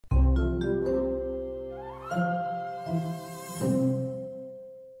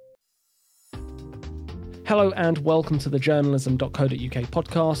Hello and welcome to the journalism.co.uk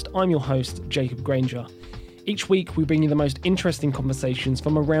podcast. I'm your host, Jacob Granger. Each week we bring you the most interesting conversations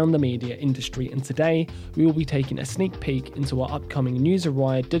from around the media industry, and today we will be taking a sneak peek into our upcoming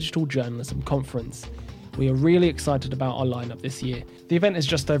Newsawire Digital Journalism Conference. We are really excited about our lineup this year. The event is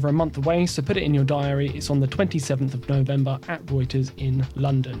just over a month away, so put it in your diary. It's on the 27th of November at Reuters in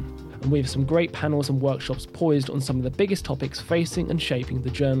London. And we have some great panels and workshops poised on some of the biggest topics facing and shaping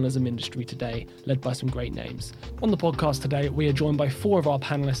the journalism industry today, led by some great names. On the podcast today, we are joined by four of our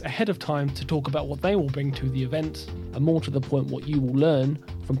panellists ahead of time to talk about what they will bring to the event, and more to the point, what you will learn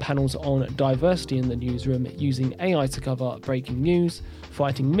from panels on diversity in the newsroom, using AI to cover breaking news,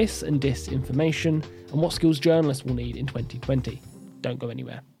 fighting mis and disinformation, and what skills journalists will need in 2020. Don't go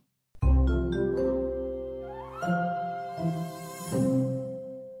anywhere.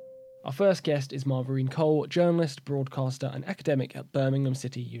 Our first guest is Marvarine Cole, journalist, broadcaster and academic at Birmingham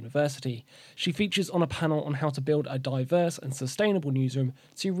City University. She features on a panel on how to build a diverse and sustainable newsroom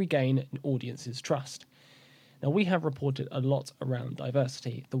to regain an audience's trust. Now, we have reported a lot around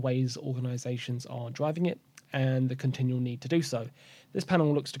diversity, the ways organisations are driving it, and the continual need to do so. This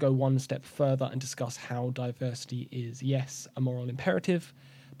panel looks to go one step further and discuss how diversity is, yes, a moral imperative,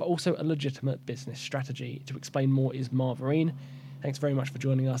 but also a legitimate business strategy. To explain more is Marvarine. Thanks very much for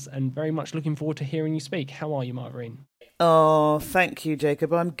joining us, and very much looking forward to hearing you speak. How are you, Marvarine? Oh, thank you,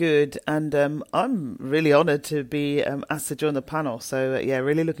 Jacob. I'm good, and I'm really honoured to be asked to join the panel. So,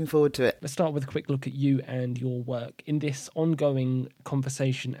 really looking forward to it. Let's start with a quick look at you and your work. In this ongoing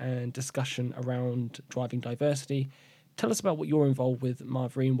conversation and discussion around driving diversity, tell us about what you're involved with,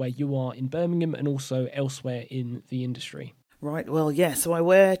 Marvarine, where you are in Birmingham and also elsewhere in the industry. Right, well, so I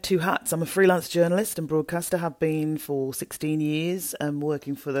wear two hats. I'm a freelance journalist and broadcaster, have been for 16 years,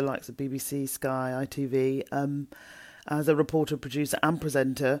 working for the likes of BBC, Sky, ITV, as a reporter, producer and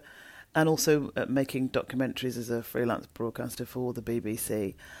presenter, and also making documentaries as a freelance broadcaster for the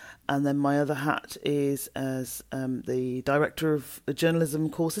BBC. And then my other hat is as the director of journalism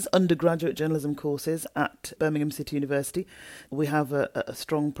courses, undergraduate journalism courses at Birmingham City University. We have a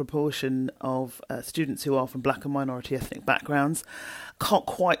strong proportion of students who are from black and minority ethnic backgrounds. Can't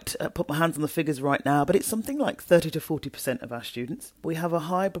quite put my hands on the figures right now, but it's something like 30 to 40% of our students. We have a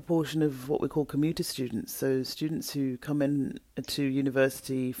high proportion of what we call commuter students, so students who come in to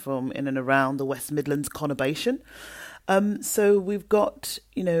university from in and around the West Midlands conurbation. So we've got,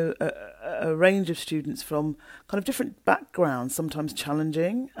 a range of students from kind of different backgrounds, sometimes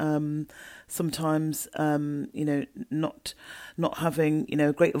challenging, sometimes, not having,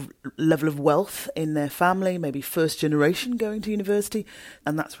 a great level of wealth in their family, maybe first generation going to university.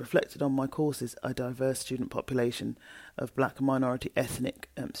 And that's reflected on my courses, a diverse student population of black and minority ethnic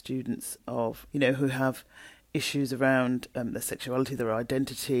students who have issues around their sexuality, their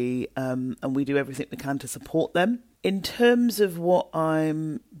identity, and we do everything we can to support them. In terms of what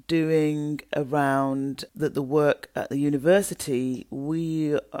I'm doing around the work at the university,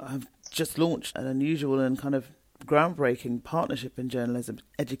 we have just launched an unusual and kind of groundbreaking partnership in journalism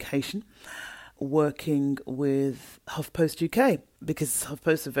education, working with HuffPost UK, because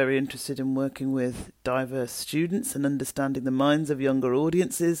HuffPost are very interested in working with diverse students and understanding the minds of younger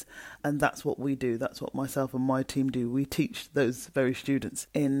audiences, and that's what we do. That's what myself and my team do. We teach those very students.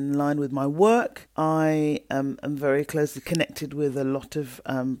 In line with my work, I am very closely connected with a lot of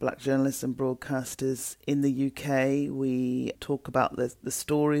black journalists and broadcasters in the UK. We talk about the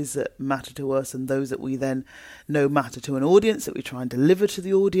stories that matter to us and those that we then know matter to an audience, that we try and deliver to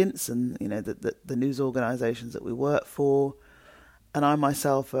the audience, and the news organisations that we work for. And I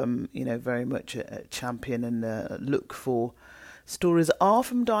myself am, very much a champion and look for stories that are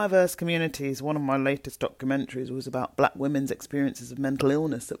from diverse communities. One of my latest documentaries was about black women's experiences of mental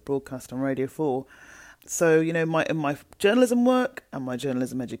illness at broadcast on Radio 4. So, in my journalism work and my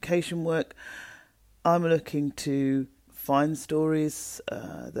journalism education work, I'm looking to find stories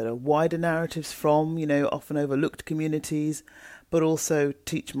that are wider narratives from, often overlooked communities, but also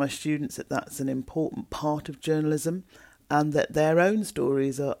teach my students that that's an important part of journalism, and that their own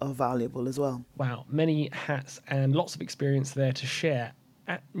stories are valuable as well. Wow, many hats and lots of experience there to share.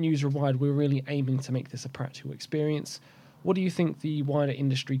 At Newsawire, we're really aiming to make this a practical experience. What do you think the wider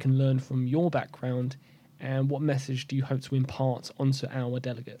industry can learn from your background, and what message do you hope to impart onto our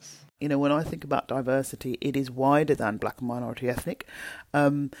delegates? When I think about diversity, it is wider than black and minority ethnic.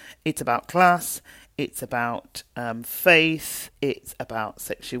 It's about class, it's about faith, it's about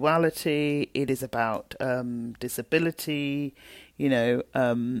sexuality, it is about disability,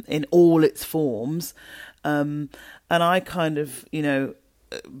 in all its forms. And I kind of,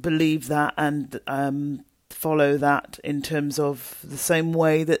 believe that, and follow that in terms of the same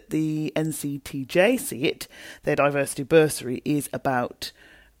way that the NCTJ see it. Their diversity bursary is about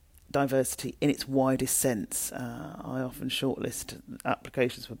diversity in its widest sense. I often shortlist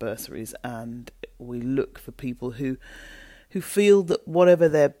applications for bursaries, and we look for people who feel that whatever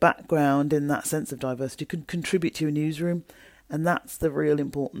their background in that sense of diversity can contribute to a newsroom. And that's the real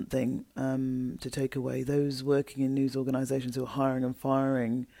important thing to take away. Those working in news organisations who are hiring and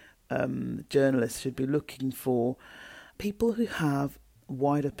firing journalists should be looking for people who have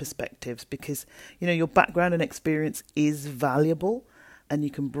wider perspectives, because, you know, your background and experience is valuable, and you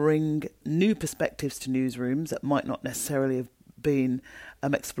can bring new perspectives to newsrooms that might not necessarily have been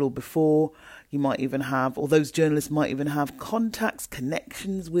explored before. You might even have, or those journalists might even have contacts,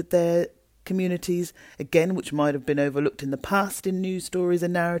 connections with their communities, again, which might have been overlooked in the past in news stories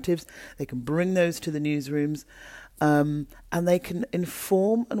and narratives. They can bring those to the newsrooms, and they can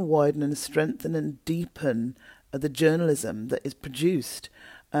inform and widen and strengthen and deepen the journalism that is produced.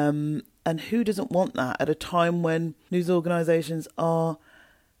 And who doesn't want that at a time when news organisations are,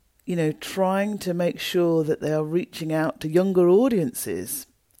 you know, trying to make sure that they are reaching out to younger audiences,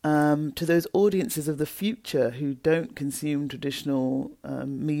 to those audiences of the future who don't consume traditional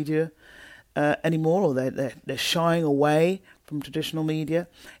media anymore, or they're shying away from traditional media.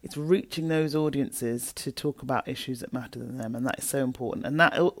 It's reaching those audiences to talk about issues that matter to them, and that is so important. And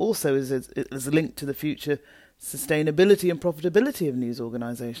that also is linked to the future sustainability and profitability of news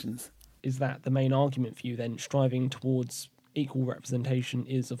organisations. Is that the main argument for you then? Striving towards equal representation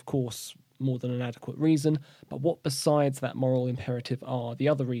is, of course, more than an adequate reason, but what besides that moral imperative are the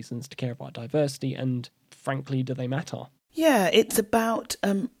other reasons to care about diversity, and frankly, do they matter? Yeah, it's about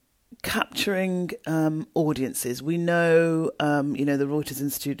capturing audiences. We know, the Reuters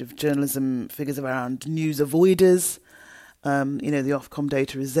Institute of Journalism figures around news avoiders. The Ofcom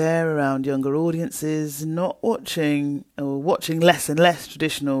data is there around younger audiences not watching, or watching less and less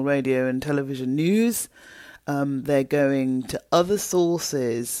traditional radio and television news. They're going to other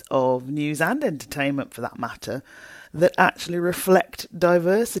sources of news and entertainment, for that matter, that actually reflect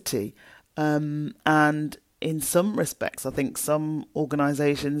diversity. And in some respects, I think some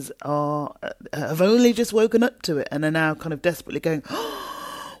organisations have only just woken up to it and are now kind of desperately going,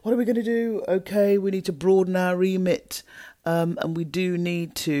 oh, what are we going to do? Okay, we need to broaden our remit, and we do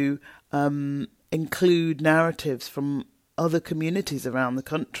need to include narratives from other communities around the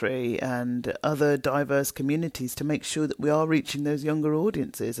country and other diverse communities to make sure that we are reaching those younger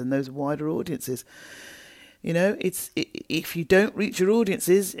audiences and those wider audiences. You know, if you don't reach your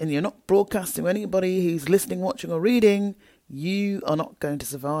audiences and you're not broadcasting to anybody who's listening, watching or reading, you are not going to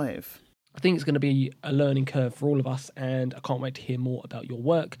survive. I think it's going to be a learning curve for all of us, and I can't wait to hear more about your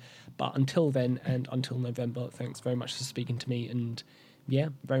work. But until then, and until November, thanks very much for speaking to me, and yeah,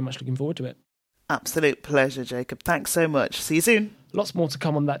 very much looking forward to it. Absolute pleasure, Jacob. Thanks so much. See you soon. Lots more to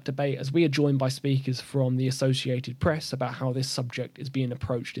come on that debate, as we are joined by speakers from the Associated Press about how this subject is being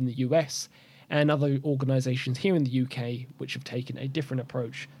approached in the US, and other organisations here in the UK which have taken a different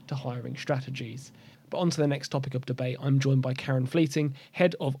approach to hiring strategies. But on to the next topic of debate, I'm joined by Karen Fleeting,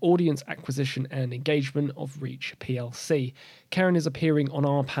 Head of Audience Acquisition and Engagement of Reach plc. Karen is appearing on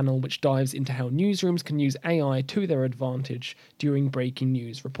our panel, which dives into how newsrooms can use AI to their advantage during breaking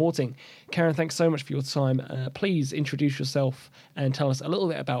news reporting. Karen, thanks so much for your time. Please introduce yourself and tell us a little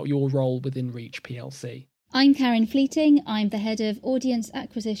bit about your role within Reach plc. I'm Karen Fleeting. I'm the Head of Audience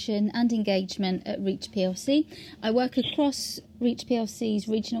Acquisition and Engagement at Reach plc. I work across Reach plc's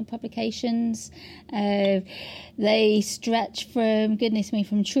regional publications. They stretch from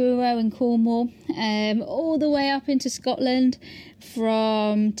Truro in Cornwall, all the way up into Scotland,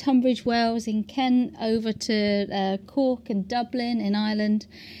 from Tunbridge Wells in Kent over to Cork and Dublin in Ireland.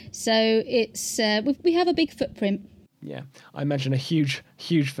 So it's we have a big footprint. Yeah, I imagine a huge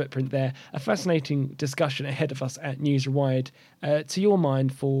footprint there. A fascinating discussion ahead of us at News Rewired. To your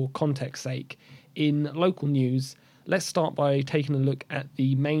mind, for context's sake, in local news, let's start by taking a look at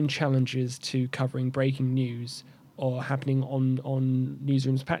the main challenges to covering breaking news or happening on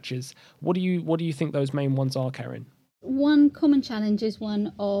newsrooms patches. What do you think those main ones are, Karen? One common challenge is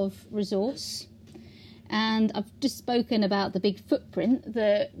one of resource. And I've just spoken about the big footprint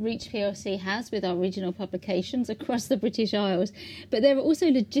that Reach plc has with our regional publications across the British Isles. But there are also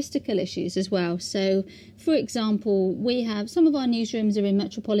logistical issues as well. So, for example, we have some of our newsrooms are in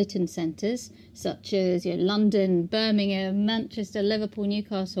metropolitan centres, such as London, Birmingham, Manchester, Liverpool,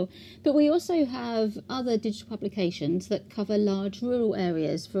 Newcastle. But we also have other digital publications that cover large rural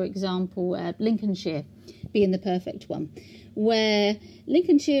areas. For example, Lincolnshire being the perfect one, where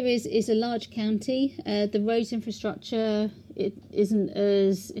Lincolnshire is a large county. The roads infrastructure it isn't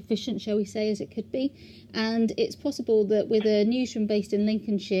as efficient, shall we say, as it could be. And it's possible that with a newsroom based in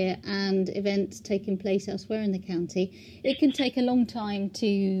Lincolnshire and events taking place elsewhere in the county, it can take a long time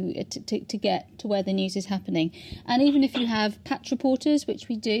to get to where the news is happening. And even if you have patch reporters, which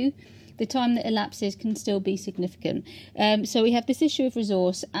we do, the time that elapses can still be significant. So we have this issue of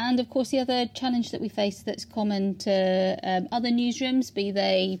resource, and of course the other challenge that we face that's common to other newsrooms, be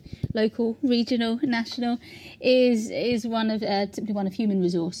they local, regional, national, is simply one of human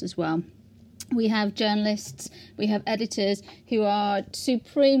resource as well. We have journalists, we have editors who are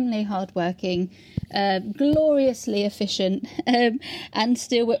supremely hardworking, gloriously efficient, and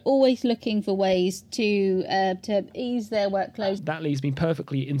still we're always looking for ways to ease their workload. That leads me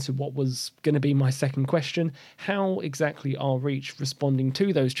perfectly into what was going to be my second question. How exactly are Reach responding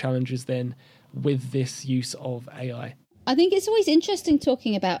to those challenges then with this use of AI? I think it's always interesting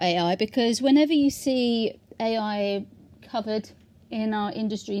talking about AI, because whenever you see AI covered in our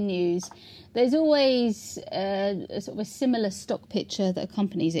industry news, there's always a sort of a similar stock picture that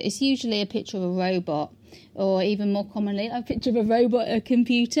accompanies it. It's usually a picture of a robot, or even more commonly, a picture of a robot, a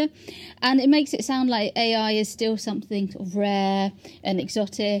computer. And it makes it sound like AI is still something sort of rare and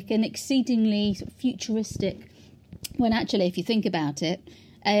exotic and exceedingly sort of futuristic, when actually, if you think about it,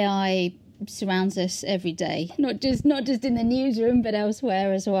 AI surrounds us every day, not just in the newsroom, but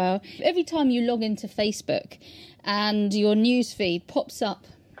elsewhere as well. Every time you log into Facebook and your news feed pops up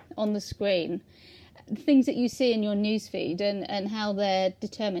on the screen, things that you see in your news feed and how they're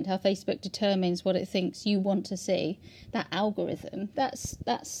determined, how Facebook determines what it thinks you want to see, that algorithm,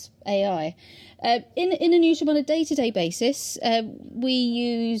 that's AI. In a newsroom on a day-to-day basis, we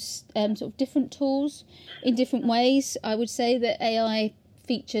use sort of different tools in different ways. I would say that AI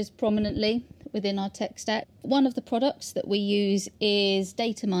features prominently within our tech stack. One of the products that we use is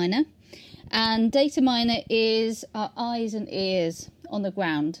Data Miner, and Data Miner is our eyes and ears on the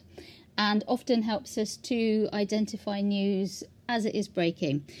ground, and often helps us to identify news as it is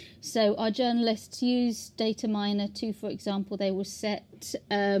breaking. So our journalists use Data Miner to, for example, they will set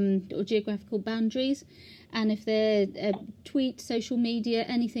geographical boundaries, and if they're tweet, social media,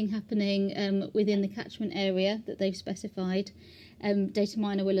 anything happening within the catchment area that they've specified, Data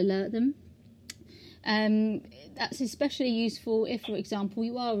Miner will alert them. That's especially useful if, for example,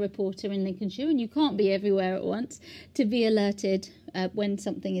 you are a reporter in Lincolnshire and you can't be everywhere at once, to be alerted when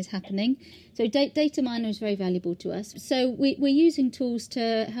something is happening. So Data Miner is very valuable to us. So we're using tools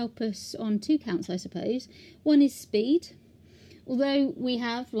to help us on two counts, I suppose. One is speed. Although we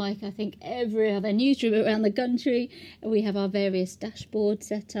have, like I think every other newsroom around the country, we have our various dashboards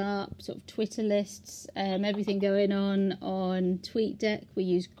set up, sort of Twitter lists, everything going on TweetDeck. We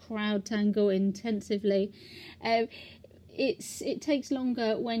use CrowdTangle intensively. It takes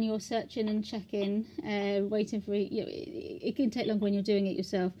longer when you're searching and checking, waiting for it can take longer when you're doing it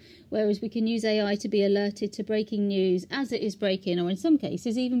yourself. Whereas we can use AI to be alerted to breaking news as it is breaking, or in some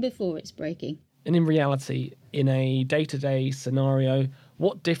cases even before it's breaking. And in reality, in a day-to-day scenario,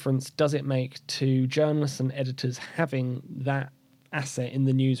 what difference does it make to journalists and editors having that asset in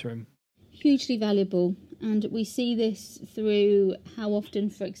the newsroom? Hugely valuable. And we see this through how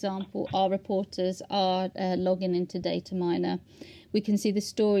often, for example, our reporters are logging into Data Miner. We can see the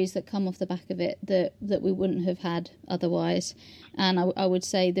stories that come off the back of it that we wouldn't have had otherwise. And I would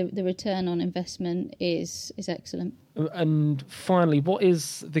say the return on investment is excellent. And finally, what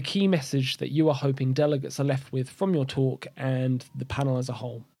is the key message that you are hoping delegates are left with from your talk and the panel as a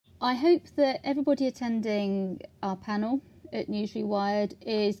whole? I hope that everybody attending our panel at News Rewired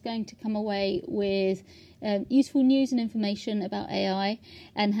is going to come away with useful news and information about AI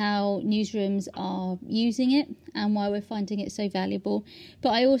and how newsrooms are using it and why we're finding it so valuable. But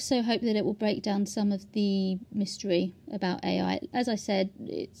I also hope that it will break down some of the mystery about AI. As I said,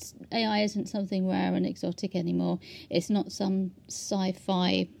 AI isn't something rare and exotic anymore. It's not some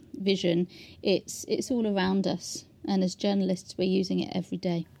sci-fi vision. It's all around us. And as journalists, we're using it every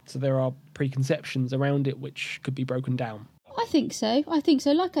day. So there are preconceptions around it which could be broken down. I think so.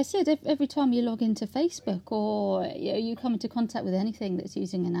 Like I said, every time you log into Facebook or you come into contact with anything that's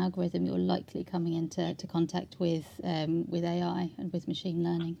using an algorithm, you're likely coming into contact with AI and with machine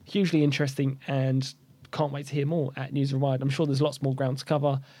learning. Hugely interesting, and can't wait to hear more at News Rewired. I'm sure there's lots more ground to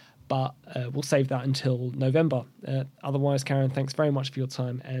cover, but we'll save that until November. Otherwise, Karen, thanks very much for your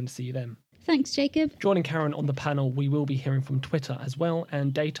time, and see you then. Thanks, Jacob. Joining Karen on the panel, we will be hearing from Twitter as well,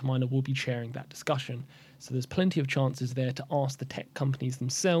 and Data Miner will be chairing that discussion. So there's plenty of chances there to ask the tech companies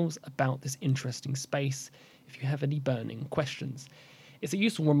themselves about this interesting space if you have any burning questions. It's a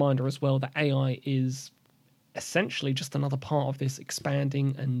useful reminder as well that AI is essentially just another part of this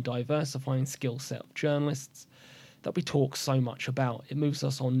expanding and diversifying skill set of journalists. that we talk so much about. It moves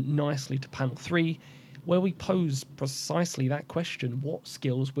us on nicely to panel 3, where we pose precisely that question: what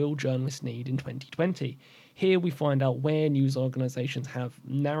skills will journalists need in 2020? Here we find out where news organisations have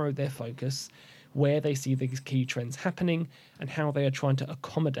narrowed their focus, where they see these key trends happening, and how they are trying to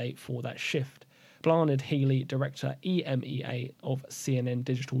accommodate for that shift. Blarned Healy, Director EMEA of CNN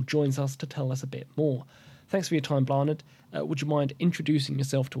Digital, joins us to tell us a bit more. Thanks for your time, Blarned. Would you mind introducing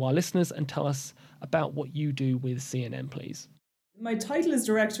yourself to our listeners and tell us about what you do with CNN, please? My title is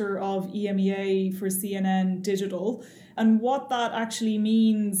Director of EMEA for CNN Digital, and what that actually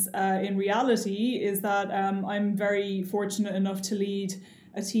means in reality is that I'm very fortunate enough to lead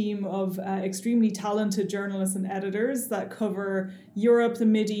a team of extremely talented journalists and editors that cover Europe, the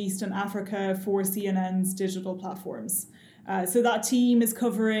Mideast and Africa for CNN's digital platforms. So that team is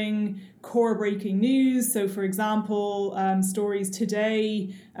covering core breaking news. So, for example, stories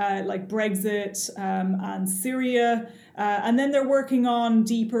today like Brexit and Syria. And then they're working on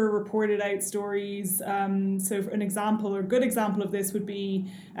deeper reported out stories. So an example, or a good example of this would be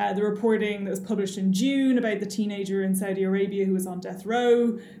the reporting that was published in June about the teenager in Saudi Arabia who was on death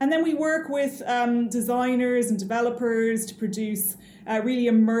row. And then we work with designers and developers to produce really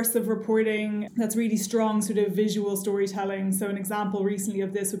immersive reporting that's really strong sort of visual storytelling. So an example recently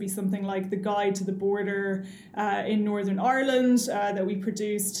of this would be something like the Guide to the Border in Northern Ireland that we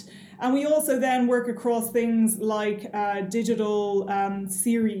produced. And we also then work across things like digital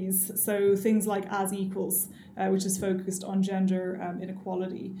series, so things like As Equals, which is focused on gender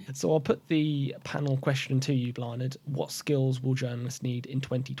inequality. So I'll put the panel question to you, Blarned. What skills will journalists need in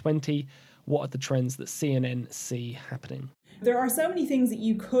 2020? What are the trends that CNN see happening? There are so many things that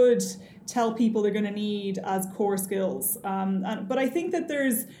you could tell people they're going to need as core skills. But I think that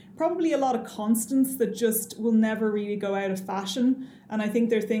there's probably a lot of constants that just will never really go out of fashion. And I think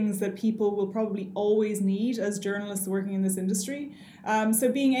they're things that people will probably always need as journalists working in this industry.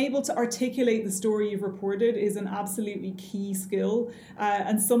 So being able to articulate the story you've reported is an absolutely key skill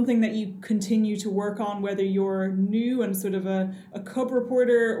and something that you continue to work on, whether you're new and sort of a cub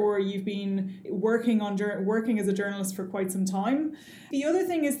reporter or you've been working as a journalist for quite some time. The other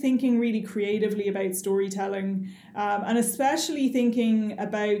thing is thinking really creatively about storytelling and especially thinking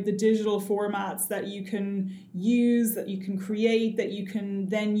about the digital formats that you can use, that you can create, that you can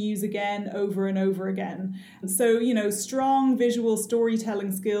then use again over and over again. So, strong visual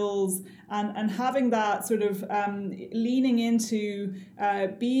storytelling skills and having that sort of leaning into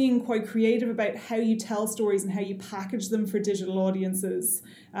being quite creative about how you tell stories and how you package them for digital audiences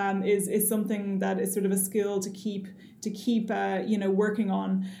is something that is sort of a skill to keep working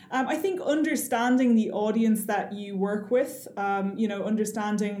on. I think understanding the audience that you work with,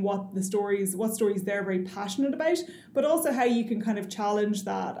 understanding what stories they're very passionate about, but also how you can kind of challenge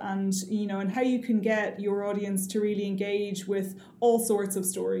that and how you can get your audience to really engage with all sorts of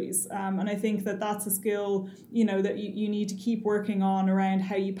stories. And I think that that's a skill, that you need to keep working on around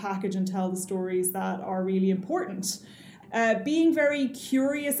how you package and tell the stories that are really important. Being very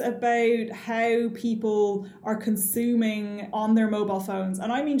curious about how people are consuming on their mobile phones.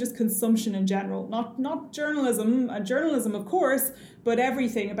 And I mean just consumption in general, not journalism, journalism of course, but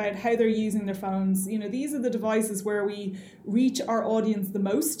everything about how they're using their phones. These are the devices where we reach our audience the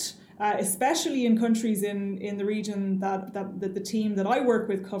most. Especially in countries in the region that the team that I work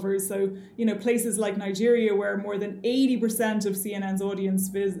with covers. So, places like Nigeria where more than 80% of CNN's audience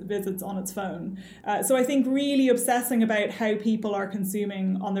visits on its phone. So I think really obsessing about how people are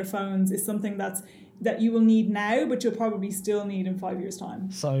consuming on their phones is something that you will need now, but you'll probably still need in 5 years' time.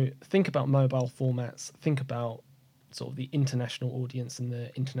 So think about mobile formats, think about sort of the international audience and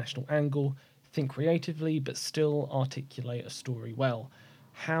the international angle, think creatively, but still articulate a story well.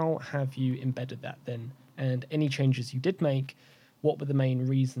 How have you embedded that then? And any changes you did make, what were the main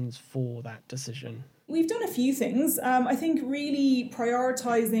reasons for that decision? We've done a few things. I think really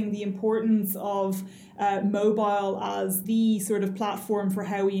prioritising the importance of mobile as the sort of platform for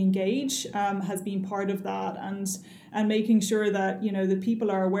how we engage has been part of that, and making sure that that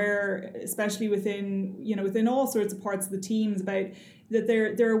people are aware, especially within all sorts of parts of the teams, about that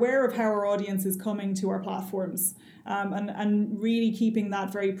they're aware of how our audience is coming to our platforms. And really keeping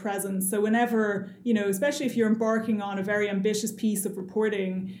that very present. So whenever, especially if you're embarking on a very ambitious piece of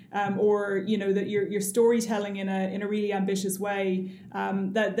reporting, or, that you're storytelling in a really ambitious way,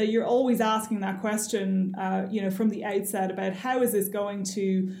 that you're always asking that question, from the outset about how is this going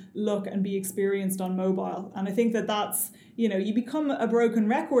to look and be experienced on mobile. And I think that's, you become a broken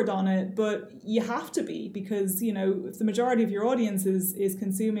record on it, but you have to be, because, if the majority of your audience is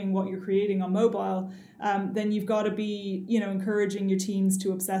consuming what you're creating on mobile, then you've got to be, encouraging your teams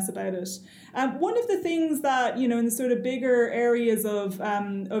to obsess about it. One of the things that, in the sort of bigger areas of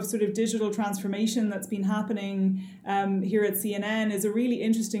sort of digital transformation that's been happening here at CNN is a really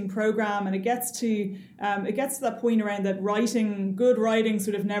interesting program, and it gets to that point around that good writing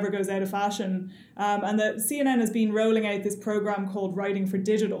sort of never goes out of fashion, and that CNN has been rolling out this program called Writing for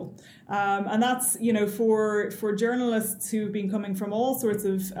Digital, and that's for journalists who've been coming from all sorts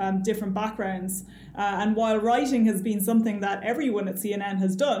of different backgrounds. And while writing has been something that everyone at CNN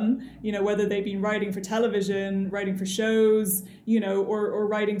has done, whether they've been writing for television, writing for shows, or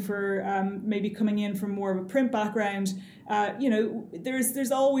writing for maybe coming in from more of a print background,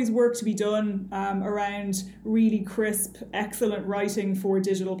 there's always work to be done around really crisp, excellent writing for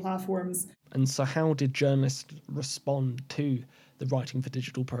digital platforms. And so how did journalists respond to the Writing for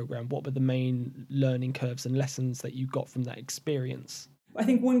Digital program? What were the main learning curves and lessons that you got from that experience? I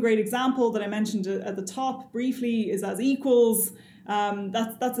think one great example that I mentioned at the top briefly is As Equals.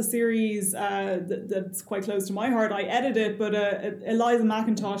 That's a series that's quite close to my heart. I edit it, but Eliza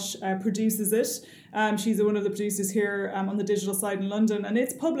McIntosh produces it. She's one of the producers here on the digital side in London, and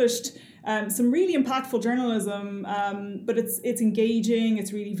it's published some really impactful journalism, but it's engaging,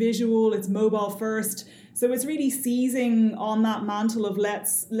 it's really visual, it's mobile first. So it's really seizing on that mantle of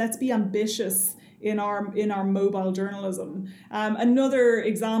let's be ambitious in our mobile journalism. Another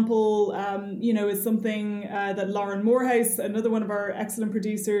example, is something that Lauren Morehouse, another one of our excellent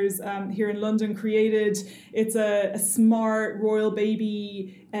producers here in London, created. It's a smart royal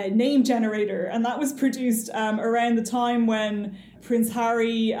baby name generator, and that was produced around the time when Prince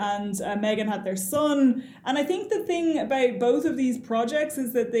Harry and Meghan had their son. And I think the thing about both of these projects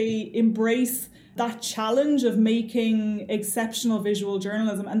is that they embrace that challenge of making exceptional visual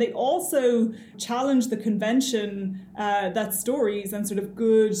journalism, and they also challenge the convention that stories and sort of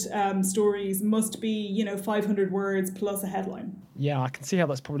good stories must be 500 words plus a headline. Yeah, I can see how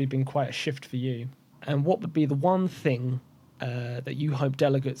that's probably been quite a shift for you. And what would be the one thing that you hope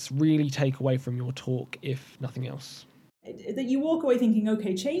delegates really take away from your talk, if nothing else? That you walk away thinking,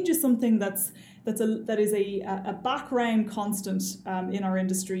 okay, change is something that is a background constant in our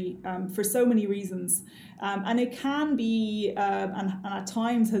industry for so many reasons, and it can be and at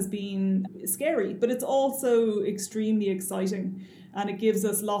times has been scary, but it's also extremely exciting, and it gives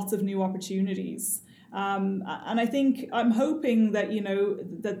us lots of new opportunities. And I think I'm hoping that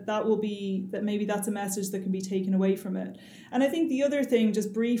that maybe that's a message that can be taken away from it. And I think the other thing,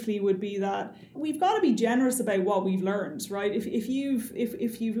 just briefly, would be that we've got to be generous about what we've learned, right? If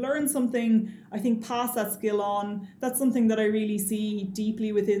you've learned something, I think pass that skill on. That's something that I really see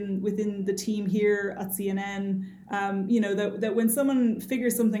deeply within the team here at CNN. That when someone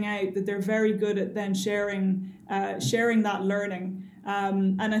figures something out, that they're very good at then sharing that learning.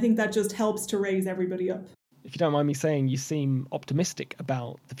 And I think that just helps to raise everybody up. If you don't mind me saying, you seem optimistic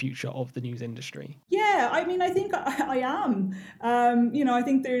about the future of the news industry. Yeah, I mean, I think I am. I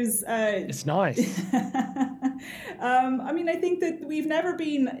think there's... It's nice. I mean, I think that we've never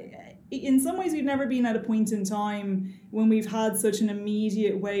been at a point in time when we've had such an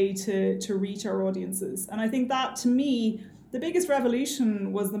immediate way to reach our audiences. And I think that, to me, the biggest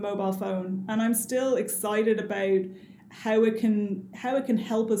revolution was the mobile phone. And I'm still excited about how it can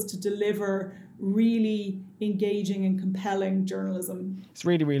help us to deliver really engaging and compelling journalism. It's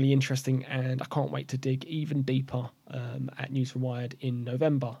really, really interesting, and I can't wait to dig even deeper at News from Wired in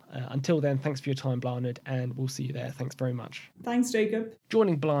November. Until then, thanks for your time, Blarned, and we'll see you there. Thanks very much. Thanks, Jacob.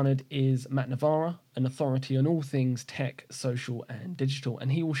 Joining Blarned is Matt Navarra, an authority on all things tech, social and digital,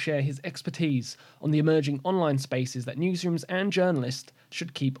 and he will share his expertise on the emerging online spaces that newsrooms and journalists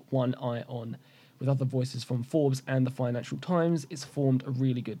should keep one eye on. With other voices from Forbes and the Financial Times, it's formed a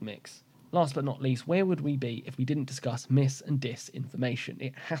really good mix. Last but not least, where would we be if we didn't discuss mis- and disinformation?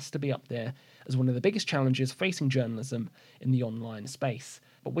 It has to be up there as one of the biggest challenges facing journalism in the online space.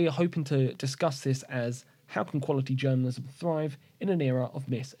 But we are hoping to discuss this as how can quality journalism thrive in an era of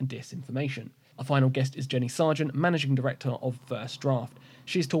mis- and disinformation? Our final guest is Jenny Sargent, Managing Director of First Draft.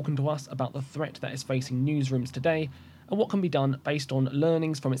 She's talking to us about the threat that is facing newsrooms today and what can be done based on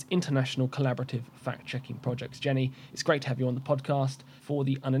learnings from its international collaborative fact-checking projects. Jenny, it's great to have you on the podcast. For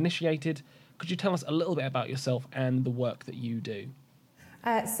the uninitiated, could you tell us a little bit about yourself and the work that you do?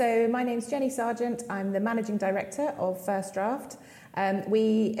 So my name's Jenny Sargent. I'm the Managing Director of First Draft,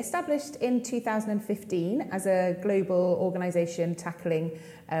 We established in 2015 as a global organisation tackling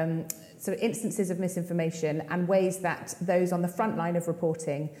sort of instances of misinformation and ways that those on the front line of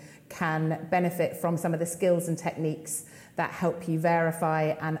reporting can benefit from some of the skills and techniques that help you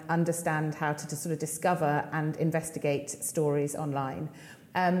verify and understand how to sort of discover and investigate stories online.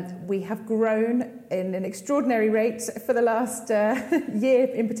 We have grown in an extraordinary rate for the last year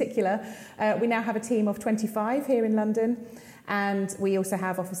in particular. We now have a team of 25 here in London, and we also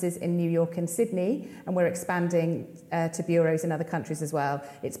have offices in New York and Sydney, and we're expanding to bureaus in other countries as well.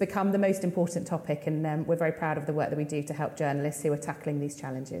 It's become the most important topic, and we're very proud of the work that we do to help journalists who are tackling these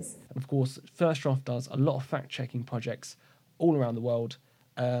challenges. And of course, First Draft does a lot of fact-checking projects all around the world.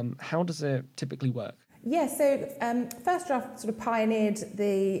 How does it typically work? Yeah, so First Draft sort of pioneered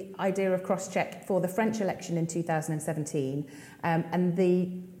the idea of cross-check for the French election in 2017, and the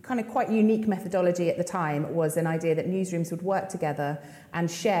kind of quite unique methodology at the time was an idea that newsrooms would work together and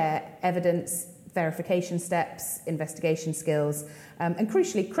share evidence, verification steps, investigation skills, and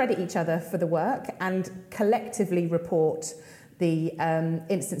crucially credit each other for the work and collectively report the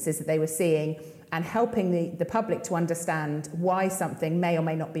instances that they were seeing and helping the public to understand why something may or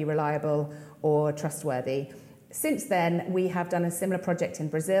may not be reliable or trustworthy. Since then, we have done a similar project in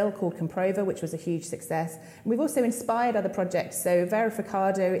Brazil called Comprova, which was a huge success. And we've also inspired other projects. So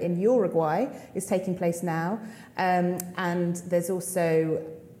Verificado in Uruguay is taking place now. And there's also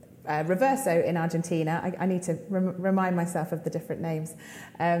Reverso in Argentina. I need to remind myself of the different names.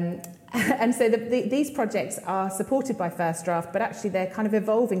 And so these projects are supported by First Draft, but actually they're kind of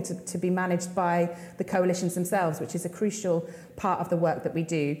evolving to be managed by the coalitions themselves, which is a crucial part of the work that we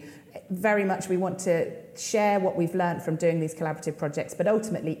do. Very much we want to share what we've learned from doing these collaborative projects, but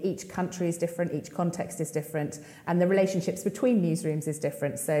ultimately each country is different, each context is different, and the relationships between newsrooms is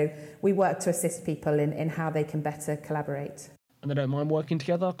different. So we work to assist people in how they can better collaborate. And they don't mind working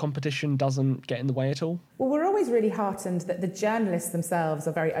together? Competition doesn't get in the way at all? Well, we're always really heartened that the journalists themselves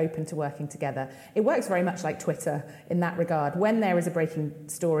are very open to working together. It works very much like Twitter in that regard. When there is a breaking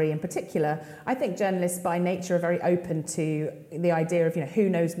story in particular, I think journalists by nature are very open to the idea of, who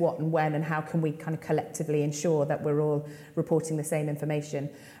knows what and when, and how can we kind of collectively ensure that we're all reporting the same information.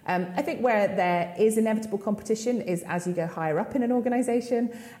 I think where there is inevitable competition is as you go higher up in an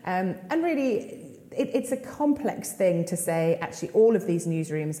organisation, and really it's a complex thing to say, actually, all of these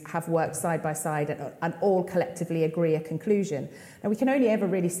newsrooms have worked side by side and all collectively agree a conclusion. Now, we can only ever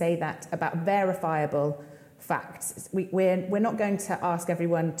really say that about verifiable facts. We're not going to ask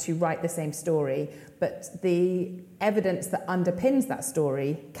everyone to write the same story, but the evidence that underpins that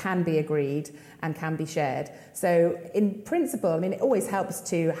story can be agreed and can be shared. So in principle, it always helps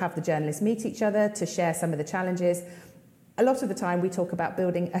to have the journalists meet each other, to share some of the challenges. A lot of the time we talk about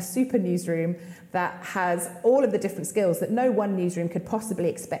building a super newsroom that has all of the different skills that no one newsroom could possibly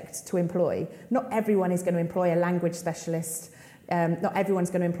expect to employ. Not everyone is going to employ a language specialist. Not everyone's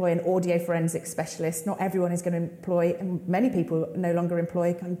going to employ an audio forensics specialist. Not everyone is going to employ, and many people no longer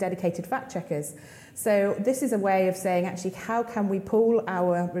employ dedicated fact checkers. So this is a way of saying, actually, how can we pool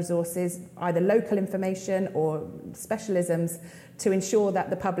our resources, either local information or specialisms, to ensure that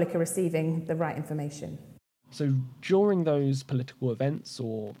the public are receiving the right information? So during those political events,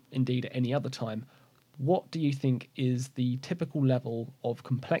 or indeed at any other time, what do you think is the typical level of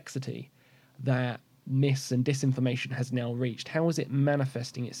complexity that mis and disinformation has now reached? How is it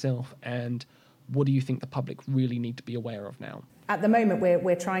manifesting itself, and what do you think the public really need to be aware of now? At the moment,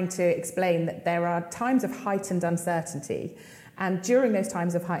 we're trying to explain that there are times of heightened uncertainty. And during those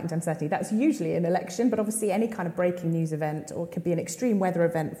times of heightened uncertainty, that's usually an election, but obviously any kind of breaking news event, or it could be an extreme weather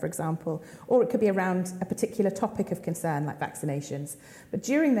event, for example, or it could be around a particular topic of concern like vaccinations. But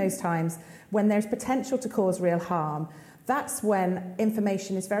during those times, when there's potential to cause real harm, that's when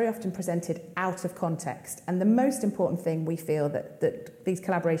information is very often presented out of context. And the most important thing we feel that these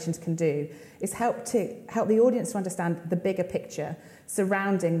collaborations can do is help the audience to understand the bigger picture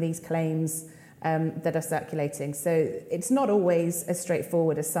surrounding these claims that are circulating. So it's not always as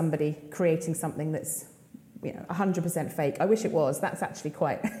straightforward as somebody creating something that's 100% fake. I wish it was. That's actually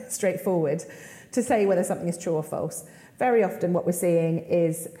quite straightforward to say whether something is true or false. Very often what we're seeing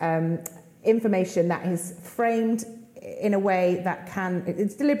is information that is framed in a way that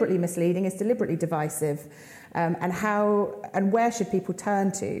it's deliberately misleading, it's deliberately divisive, and where should people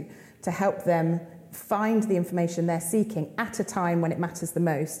turn to help them find the information they're seeking at a time when it matters the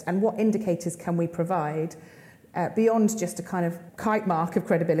most, and what indicators can we provide beyond just a kind of kite mark of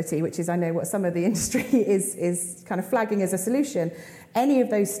credibility, which is, I know, what some of the industry is kind of flagging as a solution. Any of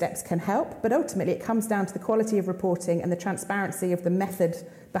those steps can help, but ultimately it comes down to the quality of reporting and the transparency of the method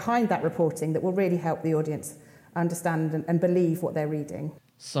behind that reporting that will really help the audience understand and believe what they're reading.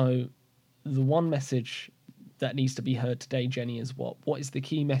 So the one message that needs to be heard today, Jenny, is what? What is the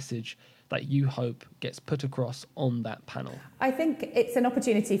key message that you hope gets put across on that panel? I think it's an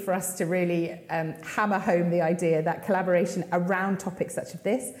opportunity for us to really hammer home the idea that collaboration around topics such as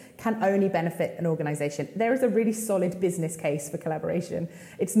this can only benefit an organisation. There is a really solid business case for collaboration.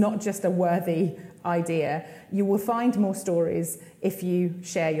 It's not just a worthy idea. You will find more stories if you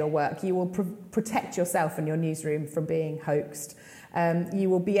share your work. You will protect yourself and your newsroom from being hoaxed. You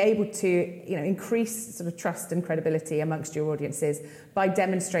will be able to, increase sort of trust and credibility amongst your audiences by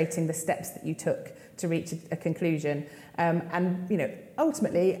demonstrating the steps that you took to reach a conclusion, and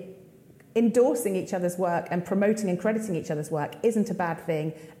ultimately endorsing each other's work and promoting and crediting each other's work isn't a bad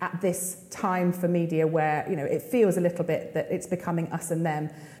thing at this time for media where it feels a little bit that it's becoming us and them,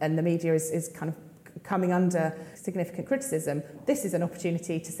 and the media is kind of coming under significant criticism. This is an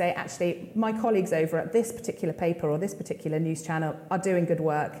opportunity to say, actually, my colleagues over at this particular paper or this particular news channel are doing good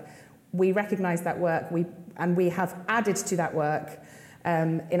work. We recognise that work, and we have added to that work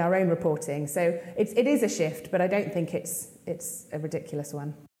in our own reporting. So it is a shift, but I don't think it's a ridiculous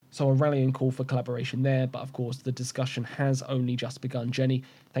one. So a rallying call for collaboration there, but of course the discussion has only just begun. Jenny,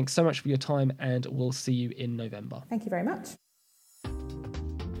 thanks so much for your time, and we'll see you in November. Thank you very much.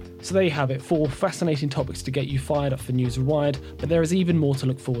 So there you have it, 4 fascinating topics to get you fired up for News Worldwide, but there is even more to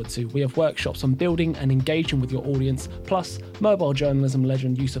look forward to. We have workshops on building and engaging with your audience, plus mobile journalism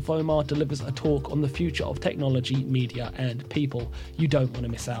legend Yusuf Omar delivers a talk on the future of technology, media and people. You don't want to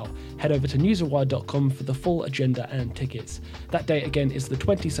miss out. Head over to newsworldwide.com for the full agenda and tickets. That date again is the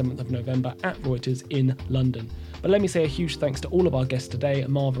 27th of November at Reuters in London. But let me say a huge thanks to all of our guests today,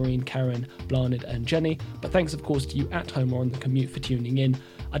 Marvarine, Karen, Blarned and Jenny, but thanks of course to you at home or on the commute for tuning in.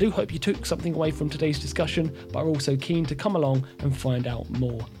 I do hope you took something away from today's discussion, but are also keen to come along and find out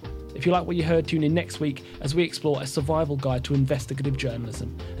more. If you like what you heard, tune in next week as we explore a survival guide to investigative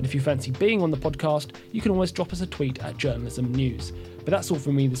journalism. And if you fancy being on the podcast, you can always drop us a tweet at Journalism News. But that's all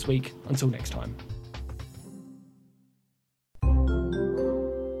from me this week. Until next time.